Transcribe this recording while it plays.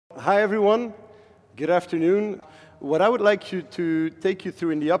Hi everyone, good afternoon. What I would like you to take you through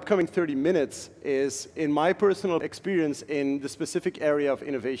in the upcoming 30 minutes is in my personal experience in the specific area of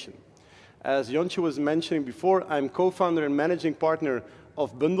innovation. As Jontje was mentioning before, I'm co-founder and managing partner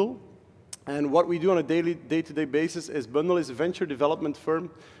of Bundl. And what we do on a day-to-day basis is Bundl is a venture development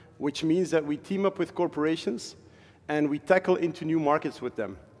firm, which means that we team up with corporations and we tackle into new markets with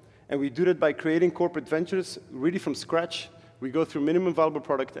them. And we do that by creating corporate ventures really from scratch. We go through minimum viable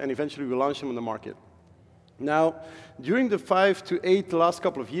product, and eventually we launch them on the market. Now, during the 5 to 8 last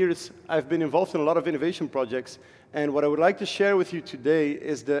couple of years, I've been involved in a lot of innovation projects, and what I would like to share with you today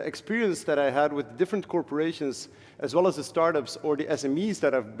is the experience that I had with different corporations, as well as the startups or the SMEs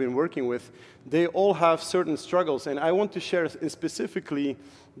that I've been working with. They all have certain struggles, and I want to share specifically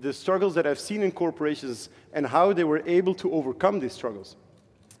the struggles that I've seen in corporations and how they were able to overcome these struggles.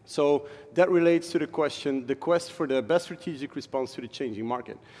 So that relates to the question, the quest for the best strategic response to the changing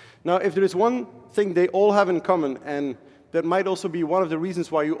market. Now, if there is one thing they all have in common, and that might also be one of the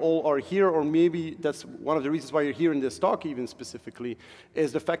reasons why you all are here, or maybe that's one of the reasons why you're here in this talk even specifically,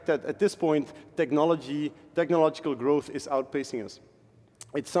 is the fact that at this point, technological growth is outpacing us.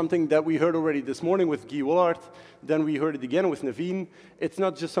 It's something that we heard already this morning with Guy Wollard, then we heard it again with Naveen. It's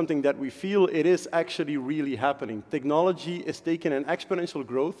not just something that we feel, it is actually really happening. Technology is taking an exponential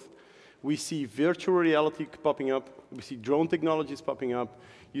growth. We see virtual reality popping up, we see drone technologies popping up,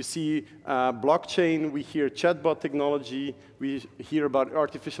 you see blockchain, we hear chatbot technology, we hear about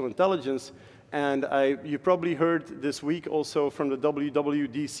artificial intelligence, and you probably heard this week also from the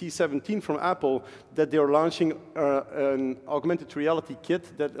WWDC 17 from Apple that they are launching an augmented reality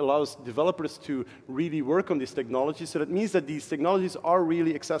kit that allows developers to really work on these technologies. So that means that these technologies are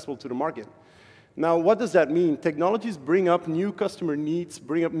really accessible to the market. Now, what does that mean? Technologies bring up new customer needs,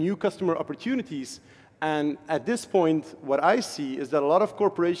 bring up new customer opportunities, and at this point, what I see is that a lot of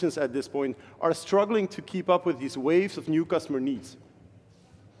corporations at this point are struggling to keep up with these waves of new customer needs.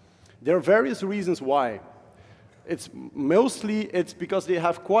 There are various reasons why. Mostly it's because they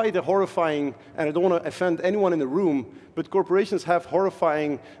have quite a horrifying, and I don't want to offend anyone in the room, but corporations have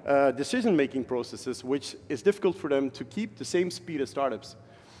horrifying decision-making processes, which is difficult for them to keep the same speed as startups.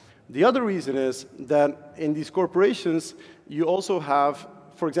 The other reason is that in these corporations, you also have,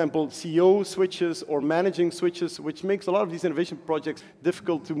 for example, CEO switches or managing switches, which makes a lot of these innovation projects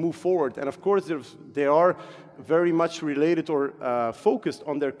difficult to move forward. And of course, they are very much related or focused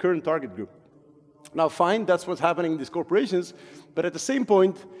on their current target group. Now, fine, that's what's happening in these corporations, but at the same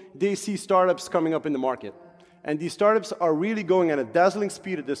point, they see startups coming up in the market. And these startups are really going at a dazzling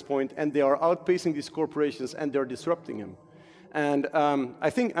speed at this point, and they are outpacing these corporations, and they're disrupting them. And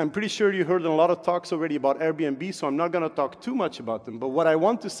I'm pretty sure you heard a lot of talks already about Airbnb, so I'm not going to talk too much about them. But what I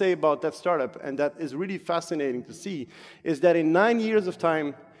want to say about that startup, and that is really fascinating to see, is that in 9 years of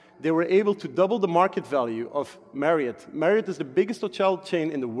time, they were able to double the market value of Marriott. Marriott is the biggest hotel chain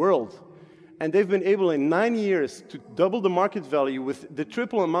in the world. And they've been able in 9 years to double the market value with the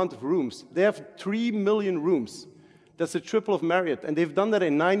triple amount of rooms. They have 3 million rooms. That's the triple of Marriott. And they've done that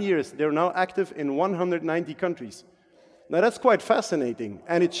in 9 years. They're now active in 190 countries. Now that's quite fascinating,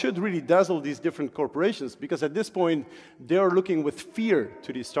 and it should really dazzle these different corporations, because at this point, they are looking with fear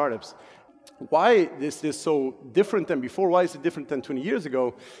to these startups. Why is this so different than before? Why is it different than 20 years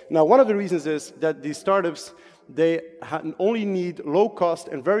ago? Now, one of the reasons is that these startups, they only need low cost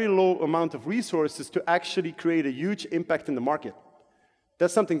and very low amount of resources to actually create a huge impact in the market.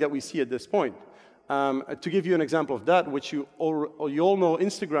 That's something that we see at this point. To give you an example of that, which you all know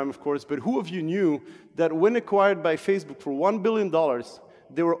Instagram, of course, but who of you knew that when acquired by Facebook for $1 billion,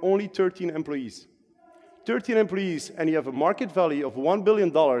 there were only 13 employees? 13 employees, and you have a market value of $1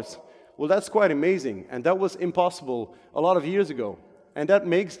 billion. Well, that's quite amazing, and that was impossible a lot of years ago. And that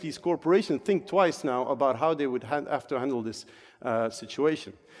makes these corporations think twice now about how they would have to handle this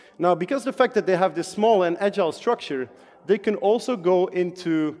situation. Now, because the fact that they have this small and agile structure, they can also go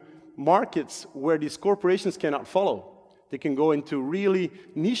into markets where these corporations cannot follow. They can go into really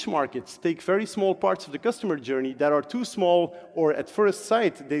niche markets, take very small parts of the customer journey that are too small, or at first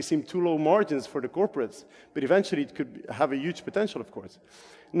sight, they seem too low margins for the corporates. But eventually, it could have a huge potential, of course.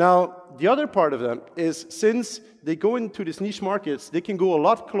 Now, the other part of that is, since they go into these niche markets, they can go a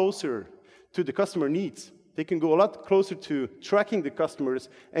lot closer to the customer needs. They can go a lot closer to tracking the customers,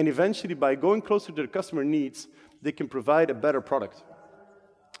 and eventually, by going closer to the customer needs, they can provide a better product.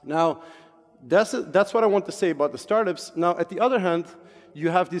 Now, that's what I want to say about the startups. Now, at the other hand, you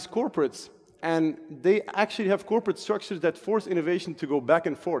have these corporates, and they actually have corporate structures that force innovation to go back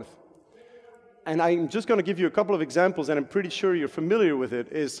and forth. And I'm just going to give you a couple of examples, and I'm pretty sure you're familiar with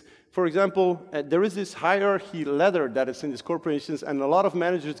it, is, for example, there is this hierarchy ladder that is in these corporations, and a lot of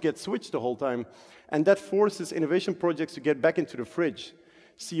managers get switched the whole time, and that forces innovation projects to get back into the fridge.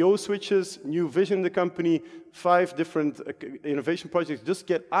 CEO switches, new vision in the company, 5 different innovation projects just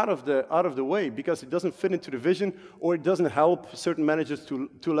get out of the way because it doesn't fit into the vision or it doesn't help certain managers to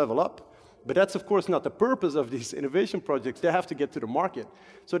level up. But that's, of course, not the purpose of these innovation projects. They have to get to the market.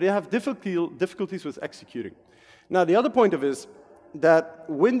 So they have difficulties with executing. Now, the other point of it is that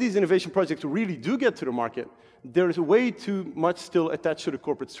when these innovation projects really do get to the market, there is way too much still attached to the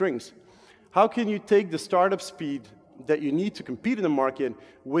corporate strings. How can you take the startup speed that you need to compete in the market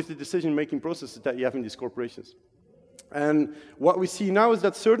with the decision-making processes that you have in these corporations? And what we see now is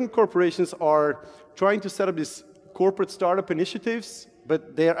that certain corporations are trying to set up these corporate startup initiatives,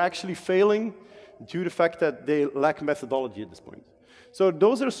 but they are actually failing due to the fact that they lack methodology at this point. So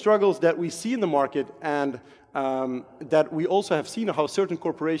those are struggles that we see in the market, and that we also have seen how certain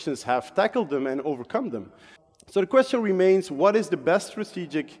corporations have tackled them and overcome them. So the question remains, what is the best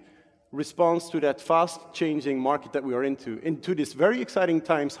strategic response to that fast-changing market that we are into these very exciting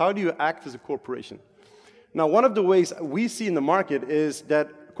times? How do you act as a corporation? Now, one of the ways we see in the market is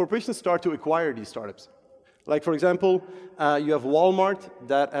that corporations start to acquire these startups. Like, for example, you have Walmart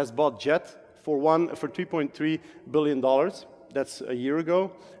that has bought Jet for $3.3 billion. That's a year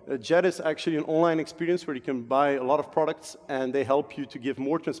ago. Jet is actually an online experience where you can buy a lot of products, and they help you to give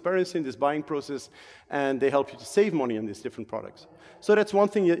more transparency in this buying process, and they help you to save money on these different products. So that's one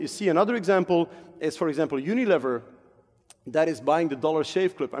thing that you see. Another example is, for example, Unilever that is buying the Dollar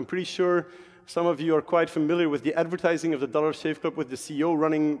Shave Club. I'm pretty sure some of you are quite familiar with the advertising of the Dollar Shave Club, with the CEO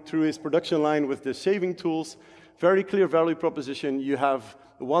running through his production line with the shaving tools. Very clear value proposition. You have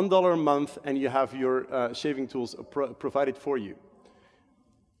 $1 a month, and you have your shaving tools provided for you.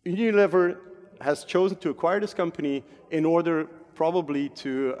 Unilever has chosen to acquire this company in order probably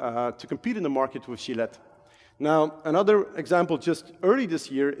to compete in the market with Gillette. Now, another example just early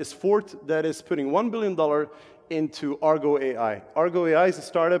this year is Ford that is putting $1 billion into Argo AI. Argo AI is a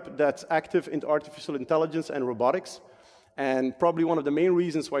startup that's active in artificial intelligence and robotics. And probably one of the main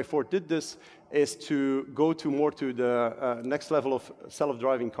reasons why Ford did this is to go more to the next level of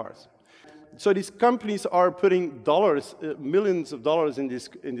self-driving cars. So these companies are putting millions of dollars in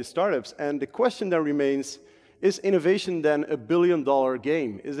these startups. And the question then remains, is innovation then a billion-dollar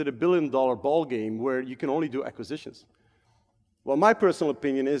game? Is it a billion-dollar ball game where you can only do acquisitions? Well, my personal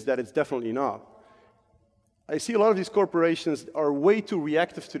opinion is that it's definitely not. I see a lot of these corporations are way too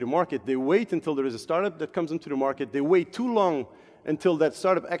reactive to the market. They wait until there is a startup that comes into the market. They wait too long until that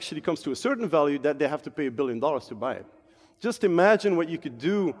startup actually comes to a certain value that they have to pay $1 billion to buy it. Just imagine what you could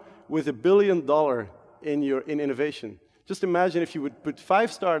do with $1 billion in innovation. Just imagine if you would put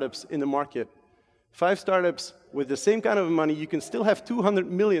 5 startups in the market, 5 startups with the same kind of money, you can still have $200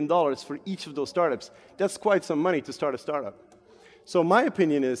 million for each of those startups. That's quite some money to start a startup. So my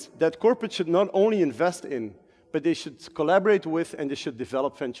opinion is that corporates should not only invest in, but they should collaborate with, and they should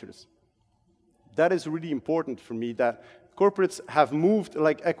develop ventures. That is really important for me, that corporates have moved,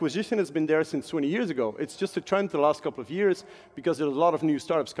 like acquisition has been there since 20 years ago. It's just a trend the last couple of years because there's a lot of new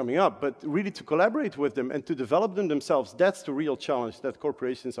startups coming up, but really to collaborate with them and to develop them themselves, that's the real challenge that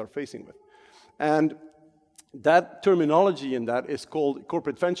corporations are facing with. And that terminology in that is called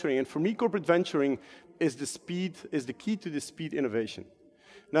corporate venturing, and for me, corporate venturing is the key to the speed innovation.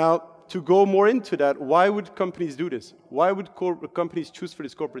 Now, to go more into that, why would companies do this? Why would companies choose for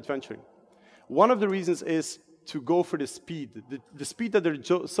this corporate venturing? One of the reasons is to go for the speed, the speed that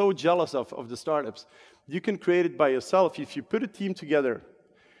they're so jealous of the startups. You can create it by yourself. If you put a team together,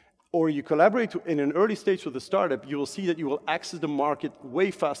 or you collaborate in an early stage with a startup, you will see that you will access the market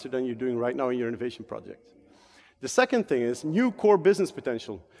way faster than you're doing right now in your innovation project. The second thing is new core business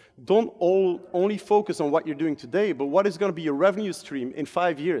potential. Don't only focus on what you're doing today, but what is going to be your revenue stream in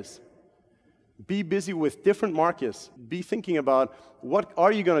 5 years. Be busy with different markets. Be thinking about what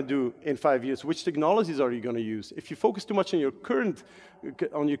are you going to do in 5 years? Which technologies are you going to use? If you focus too much on your current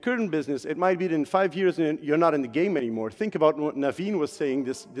business, it might be that in 5 years you're not in the game anymore. Think about what Naveen was saying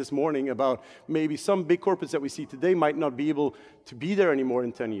this morning about maybe some big corporates that we see today might not be able to be there anymore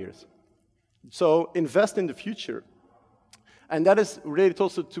in 10 years. So invest in the future. And that is related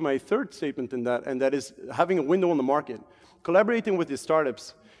also to my third statement in that, and that is having a window on the market. Collaborating with these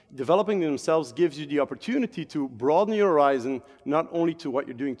startups, developing themselves gives you the opportunity to broaden your horizon, not only to what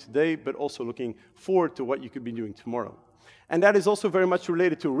you're doing today, but also looking forward to what you could be doing tomorrow. And that is also very much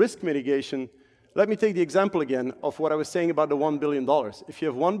related to risk mitigation. Let me take the example again of what I was saying about the $1 billion. If you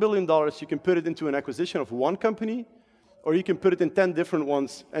have $1 billion, you can put it into an acquisition of one company, or you can put it in 10 different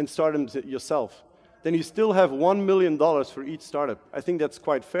ones and start them yourself. Then you still have $1 million for each startup. I think that's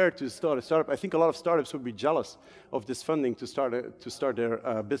quite fair to start a startup. I think a lot of startups would be jealous of this funding to start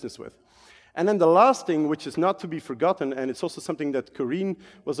their business with. And then the last thing, which is not to be forgotten, and it's also something that Corinne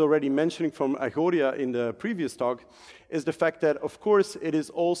was already mentioning from Agoria in the previous talk, is the fact that, of course, it is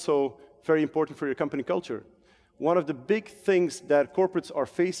also very important for your company culture. One of the big things that corporates are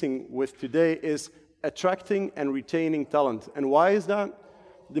facing with today is attracting and retaining talent. And why is that?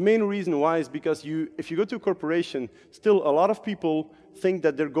 The main reason why is because if you go to a corporation, still a lot of people think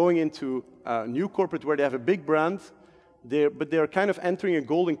that they're going into a new corporate where they have a big brand, but they're kind of entering a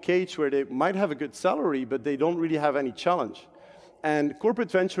golden cage where they might have a good salary, but they don't really have any challenge. And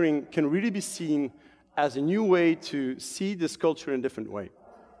corporate venturing can really be seen as a new way to see this culture in a different way.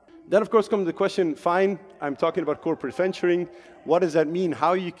 Then, of course, comes the question, fine, I'm talking about corporate venturing. What does that mean?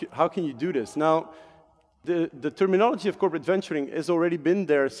 How can you do this? Now, the terminology of corporate venturing has already been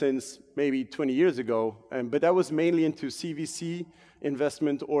there since maybe 20 years ago, but that was mainly into CVC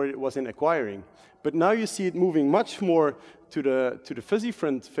investment or it was in acquiring. But now you see it moving much more to the fuzzy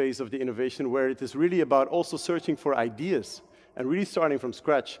front phase of the innovation, where it is really about also searching for ideas and really starting from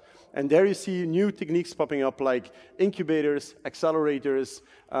scratch. And there you see new techniques popping up like incubators, accelerators,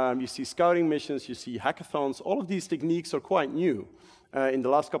 you see scouting missions, you see hackathons. All of these techniques are quite new in the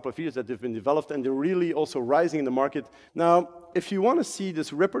last couple of years that they've been developed, and they're really also rising in the market. Now, if you want to see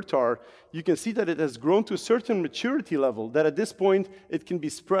this repertoire, you can see that it has grown to a certain maturity level, that at this point it can be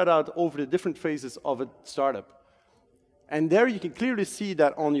spread out over the different phases of a startup. And there you can clearly see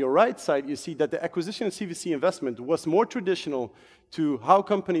that on your right side, you see that the acquisition and CVC investment was more traditional to how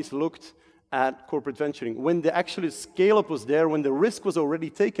companies looked at corporate venturing. When the actual scale-up was there, when the risk was already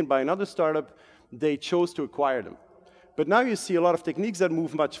taken by another startup, they chose to acquire them. But now you see a lot of techniques that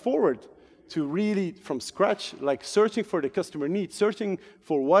move much forward to really, from scratch, like searching for the customer needs, searching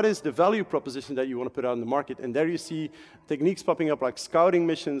for what is the value proposition that you want to put out in the market. And there you see techniques popping up like scouting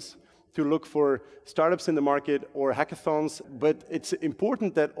missions to look for startups in the market or hackathons. But it's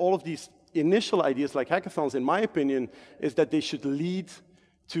important that all of these initial ideas like hackathons, in my opinion, is that they should lead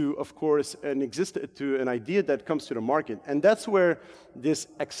to, of course, an idea that comes to the market. And that's where these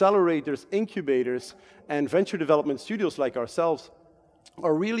accelerators, incubators, and venture development studios like ourselves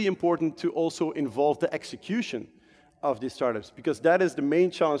are really important to also involve the execution of these startups, because that is the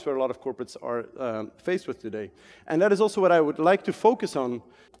main challenge where a lot of corporates are faced with today. And that is also what I would like to focus on.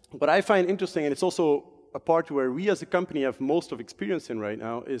 What I find interesting, and it's also a part where we as a company have most of experience in right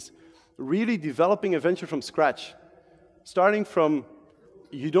now, is really developing a venture from scratch. Starting from,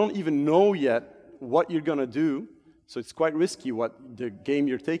 you don't even know yet what you're going to do, so it's quite risky what the game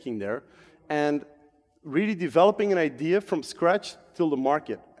you're taking there, and really developing an idea from scratch till the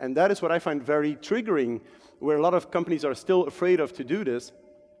market. And that is what I find very triggering, where a lot of companies are still afraid of to do this.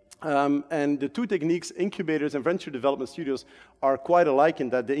 And the two techniques, incubators and venture development studios, are quite alike in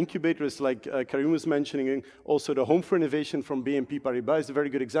that the incubator is, like Karim was mentioning, also the Home for Innovation from BNP Paribas is a very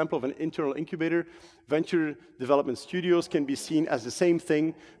good example of an internal incubator. Venture development studios can be seen as the same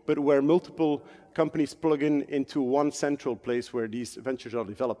thing, but where multiple companies plug into one central place where these ventures are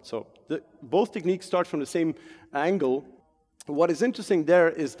developed. So both techniques start from the same angle. What is interesting there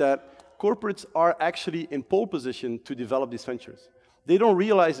is that corporates are actually in pole position to develop these ventures. They don't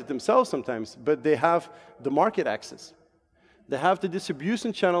realize it themselves sometimes, but they have the market access. They have the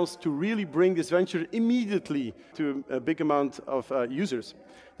distribution channels to really bring this venture immediately to a big amount of users.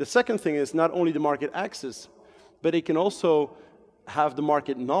 The second thing is not only the market access, but they can also have the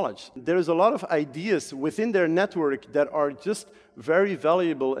market knowledge. There's a lot of ideas within their network that are just very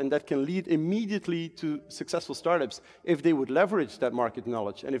valuable and that can lead immediately to successful startups if they would leverage that market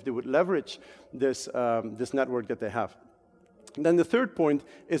knowledge and if they would leverage this, this network that they have. And then the third point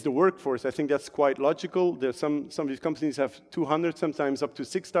is the workforce. I think that's quite logical. There's some of these companies have 200, sometimes up to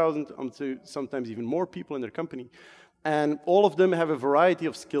 6,000, sometimes even more people in their company. And all of them have a variety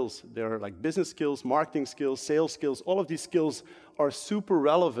of skills. There are like business skills, marketing skills, sales skills. All of these skills are super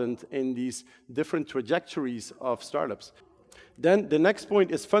relevant in these different trajectories of startups. Then the next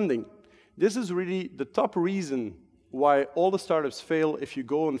point is funding. This is really the top reason why all the startups fail. If you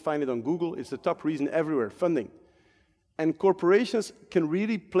go and find it on Google, it's the top reason everywhere, funding. And corporations can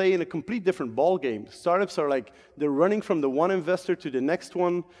really play in a complete different ballgame. Startups are like, they're running from the one investor to the next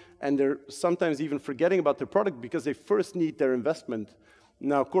one, and they're sometimes even forgetting about their product because they first need their investment.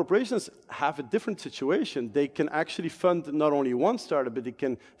 Now, corporations have a different situation. They can actually fund not only one startup, but they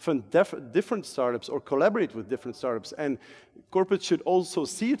can fund different startups or collaborate with different startups. And corporates should also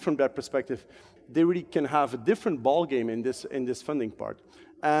see it from that perspective. They really can have a different ballgame in this funding part.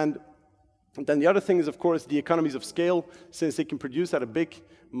 And And then the other thing is, of course, the economies of scale. Since they can produce at a big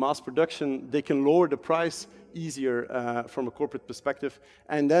mass production, they can lower the price easier from a corporate perspective.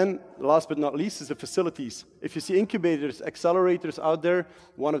 And then, last but not least, is the facilities. If you see incubators, accelerators out there,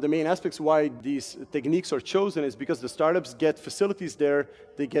 one of the main aspects why these techniques are chosen is because the startups get facilities there,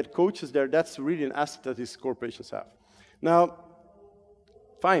 they get coaches there. That's really an asset that these corporations have. Now,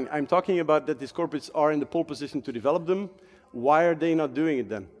 fine, I'm talking about that these corporates are in the pole position to develop them. Why are they not doing it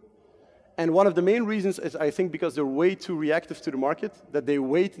then? And one of the main reasons is, I think, because they're way too reactive to the market, that they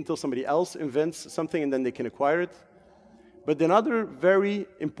wait until somebody else invents something and then they can acquire it. But another very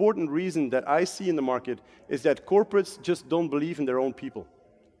important reason that I see in the market is that corporates just don't believe in their own people.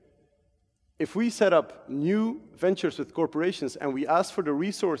 If we set up new ventures with corporations and we ask for the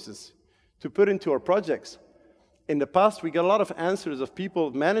resources to put into our projects, in the past we got a lot of answers of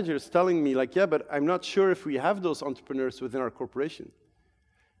people, managers telling me like, yeah, but I'm not sure if we have those entrepreneurs within our corporation.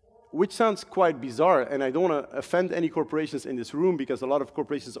 Which sounds quite bizarre, and I don't want to offend any corporations in this room because a lot of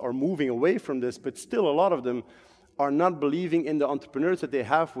corporations are moving away from this, but still a lot of them are not believing in the entrepreneurs that they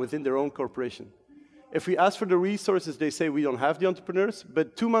have within their own corporation. If we ask for the resources, they say we don't have the entrepreneurs,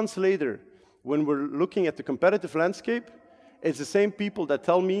 but 2 months later, when we're looking at the competitive landscape, it's the same people that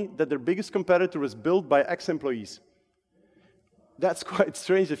tell me that their biggest competitor was built by ex-employees. That's quite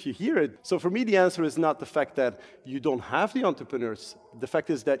strange if you hear it. So for me, the answer is not the fact that you don't have the entrepreneurs. The fact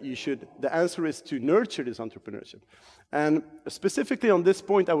is that you should, the answer is to nurture this entrepreneurship. And specifically on this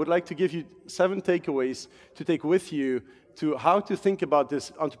point, I would like to give you 7 takeaways to take with you to how to think about this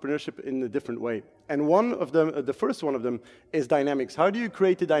entrepreneurship in a different way. And one of them, the first one of them is dynamics. How do you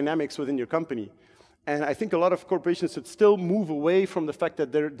create the dynamics within your company? And I think a lot of corporations should still move away from the fact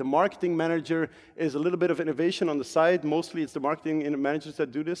that the marketing manager is a little bit of innovation on the side. Mostly it's the marketing managers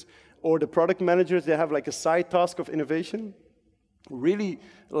that do this. Or the product managers, they have like a side task of innovation. Really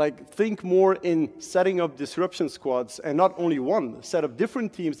like think more in setting up disruption squads, and not only one, set up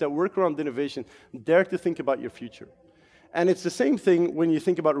different teams that work around innovation, dare to think about your future. And it's the same thing when you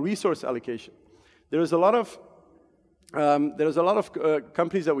think about resource allocation. There's a lot of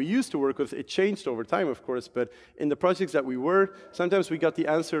companies that we used to work with. It changed over time, of course, but in the projects that we were, sometimes we got the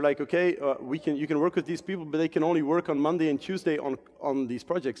answer like, okay, you can work with these people, but they can only work on Monday and Tuesday on these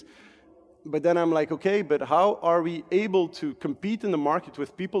projects. But then I'm like, okay, but how are we able to compete in the market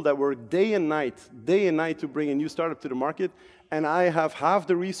with people that work day and night to bring a new startup to the market, and I have half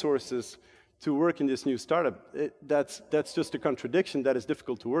the resources to work in this new startup? That's just a contradiction that is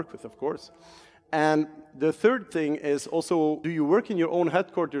difficult to work with, of course. And the third thing is also, do you work in your own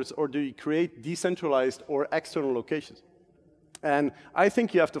headquarters or do you create decentralized or external locations? And I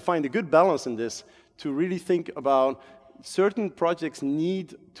think you have to find a good balance in this to really think about certain projects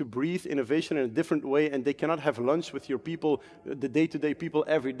need to breathe innovation in a different way, and they cannot have lunch with your people, the day-to-day people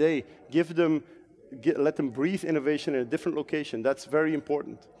every day. Let them breathe innovation in a different location. That's very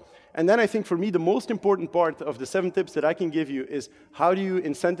important. And then I think for me, the most important part of the 7 tips that I can give you is how do you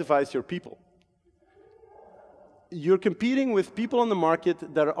incentivize your people? You're competing with people on the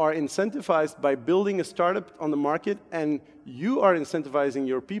market that are incentivized by building a startup on the market, and you are incentivizing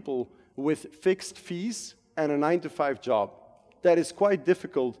your people with fixed fees and a 9-to-5 job. That is quite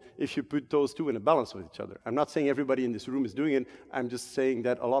difficult if you put those two in a balance with each other. I'm not saying everybody in this room is doing it. I'm just saying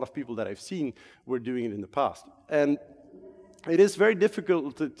that a lot of people that I've seen were doing it in the past. And it is very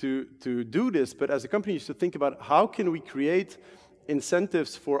difficult to do this, but as a company, you should think about how can we create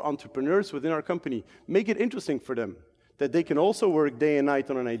incentives for entrepreneurs within our company, make it interesting for them, that they can also work day and night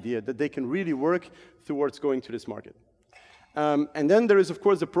on an idea, that they can really work towards going to this market. And then there is, of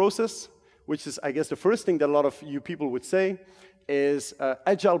course, the process, which is, I guess, the first thing that a lot of you people would say, is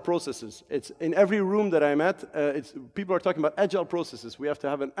agile processes. It's in every room that I'm at, people are talking about agile processes. We have to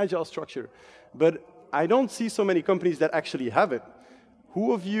have an agile structure. But I don't see so many companies that actually have it.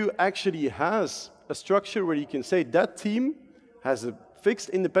 Who of you actually has a structure where you can say that team has a fixed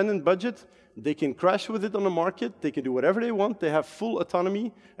independent budget, they can crash with it on the market, they can do whatever they want, they have full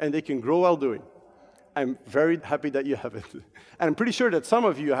autonomy, and they can grow while doing? I'm very happy that you have it. And I'm pretty sure that some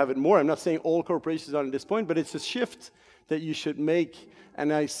of you have it more. I'm not saying all corporations are at this point, but it's a shift that you should make.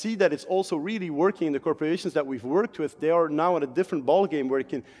 And I see that it's also really working in the corporations that we've worked with. They are now at a different ballgame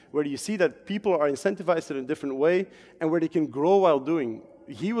where you see that people are incentivized in a different way and where they can grow while doing.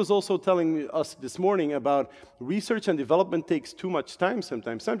 He was also telling us this morning about research and development takes too much time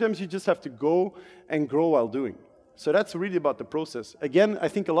sometimes. Sometimes you just have to go and grow while doing. So that's really about the process. Again, I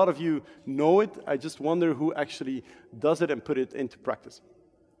think a lot of you know it. I just wonder who actually does it and put it into practice.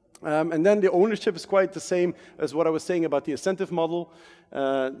 And then the ownership is quite the same as what I was saying about the incentive model.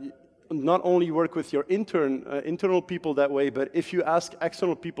 A not only work with your internal people that way, but if you ask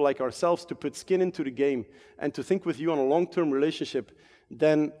external people like ourselves to put skin into the game and to think with you on a long-term relationship,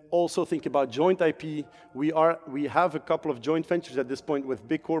 then also think about joint IP. We have a couple of joint ventures at this point with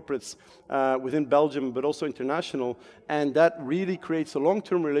big corporates within Belgium, but also international, and that really creates a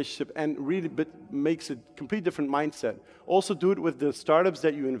long-term relationship and really makes a completely different mindset. Also do it with the startups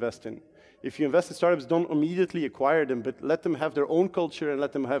that you invest in. If you invest in startups, don't immediately acquire them, but let them have their own culture and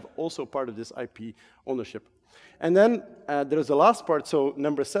let them have also part of this IP ownership. And then there's the last part, so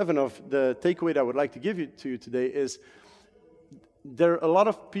number 7 of the takeaway that I would like to give to you today is there are a lot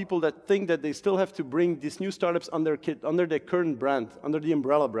of people that think that they still have to bring these new startups under their current brand, under the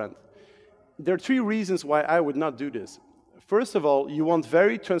umbrella brand. There are 3 reasons why I would not do this. First of all, you want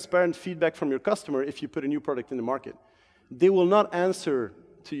very transparent feedback from your customer if you put a new product in the market. They will not answer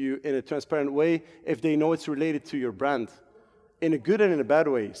to you in a transparent way if they know it's related to your brand, in a good and in a bad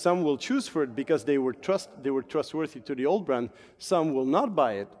way. Some will choose for it because they were trustworthy to the old brand. Some will not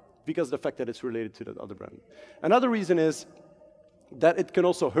buy it because of the fact that it's related to that other brand. Another reason is that it can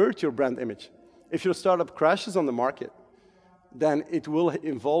also hurt your brand image. If your startup crashes on the market, then it will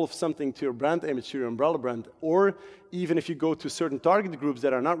involve something to your brand image, to your umbrella brand, or even if you go to certain target groups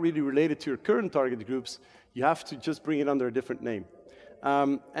that are not really related to your current target groups, you have to just bring it under a different name.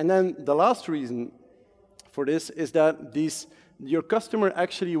 And then the last reason for this is that your customer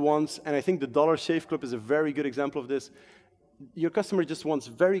actually wants, and I think the Dollar Shave Club is a very good example of this, your customer just wants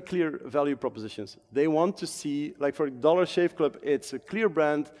very clear value propositions. They want to see, like for Dollar Shave Club, it's a clear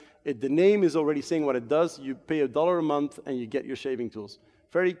brand, the name is already saying what it does, you pay $1 a month and you get your shaving tools.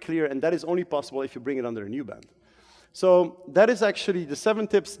 Very clear, and that is only possible if you bring it under a new brand. So that is actually the 7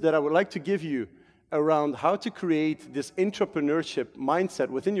 tips that I would like to give you around how to create this entrepreneurship mindset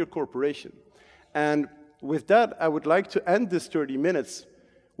within your corporation. And with that, I would like to end this 30 minutes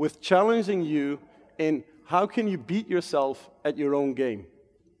with challenging you in how can you beat yourself at your own game.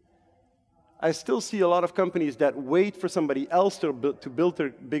 I still see a lot of companies that wait for somebody else to build their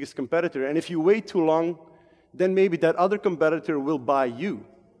biggest competitor, and if you wait too long, then maybe that other competitor will buy you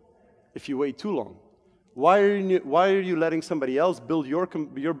if you wait too long. Why are you letting somebody else build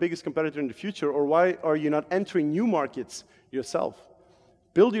your biggest competitor in the future, or why are you not entering new markets yourself?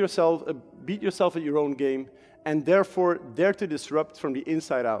 Build yourself, beat yourself at your own game, and therefore dare to disrupt from the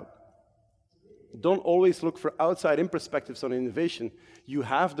inside out. Don't always look for outside-in perspectives on innovation. You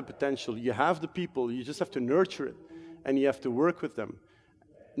have the potential, you have the people, you just have to nurture it, and you have to work with them.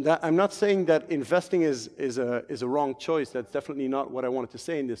 I'm not saying that investing is a wrong choice. That's definitely not what I wanted to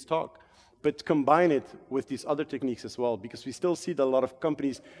say in this talk. But combine it with these other techniques as well, because we still see that a lot of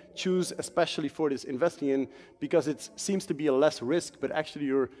companies choose, especially for this investing in, because it seems to be a less risk, but actually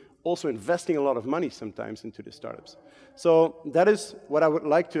you're also investing a lot of money sometimes into the startups. So that is what I would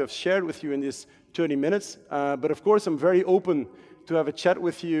like to have shared with you in this 30 minutes. But of course, I'm very open to have a chat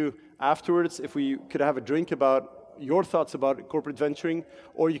with you afterwards, if we could have a drink about your thoughts about corporate venturing,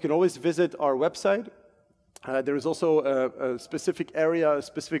 or you can always visit our website. There is also a specific area, a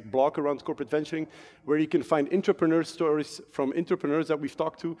specific blog around corporate venturing, where you can find entrepreneur stories from entrepreneurs that we've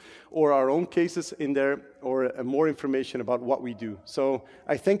talked to, or our own cases in there, or more information about what we do. So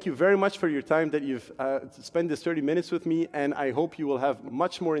I thank you very much for your time that you've spent this 30 minutes with me, and I hope you will have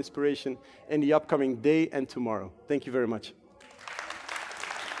much more inspiration in the upcoming day and tomorrow. Thank you very much.